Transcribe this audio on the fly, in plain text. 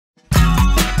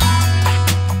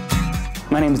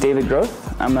My name is David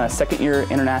Groth. I'm a second-year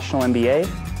International MBA,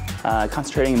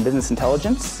 concentrating in business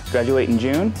intelligence, graduate in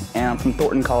June, and I'm from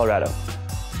Thornton, Colorado.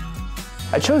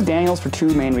 I chose Daniels for two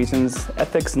main reasons: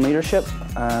 ethics and leadership.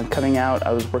 Coming out,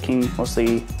 I was working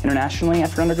mostly internationally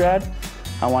after undergrad.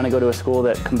 I wanted to go to a school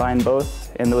that combined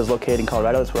both, and that was located in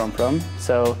Colorado. That's where I'm from.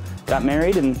 So got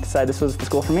married and decided this was the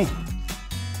school for me.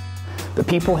 The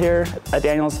people here at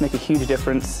Daniels make a huge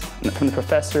difference, from the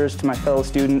professors to my fellow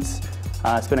students.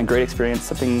 It's been a great experience,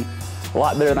 something a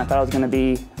lot better than I thought it was going to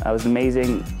be. It was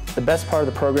amazing. The best part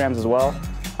of the programs as well.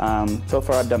 So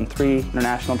far I've done 3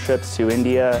 international trips to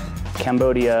India,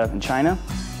 Cambodia, and China.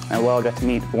 And I got to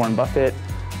meet Warren Buffett.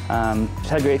 Just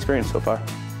had a great experience so far.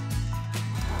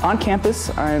 On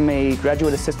campus, I'm a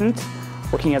graduate assistant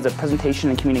working as a presentation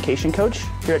and communication coach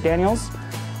here at Daniels.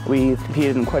 We've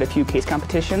competed in quite a few case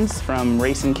competitions, from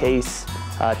racing case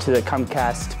to the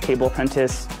Comcast Cable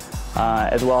Apprentice,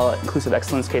 as well as inclusive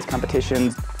excellence case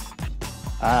competitions.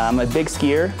 I'm a big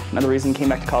skier. Another reason I came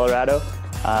back to Colorado.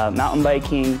 Mountain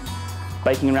biking,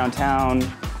 biking around town,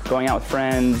 going out with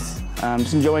friends,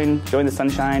 just enjoying the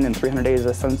sunshine and 300 days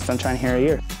of sunshine here a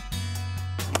year.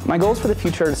 My goals for the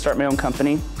future are to start my own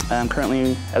company. I'm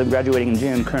graduating in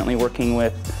June, currently working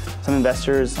with some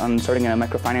investors on starting a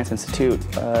microfinance institute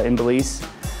in Belize.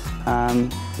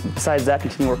 Besides that,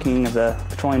 continue working as a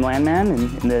petroleum landman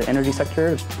in the energy sector.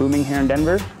 It's booming here in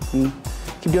Denver, and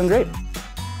keep doing great.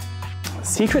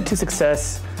 Secret to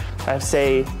success, I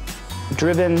say,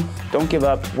 driven, don't give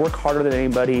up, work harder than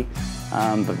anybody,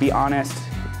 but be honest.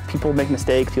 People make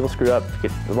mistakes, people screw up.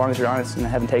 As long as you're honest and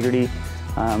have integrity,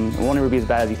 it won't ever be as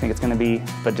bad as you think it's going to be,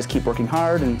 but just keep working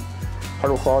hard, and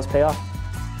hard work will always pay off.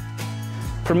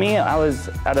 For me, I was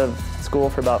out of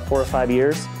school for about 4 or 5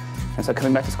 years, and so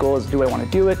coming back to school is, do I want to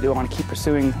do it? Do I want to keep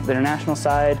pursuing the international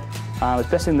side? It was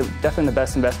definitely the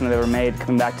best investment I've ever made,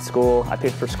 coming back to school. I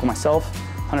paid for school myself,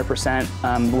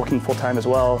 100%, working full-time as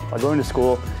well while going to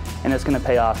school, and it's going to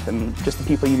pay off. And just the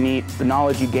people you meet, the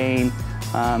knowledge you gain,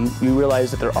 you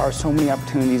realize that there are so many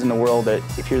opportunities in the world that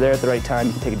if you're there at the right time,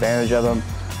 you can take advantage of them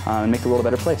and make the world a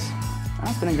better place.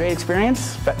 It's been a great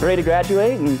experience, ready to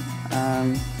graduate, and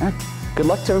good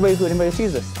luck to anybody who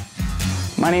sees this.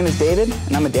 My name is David,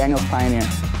 and I'm a Daniels pioneer.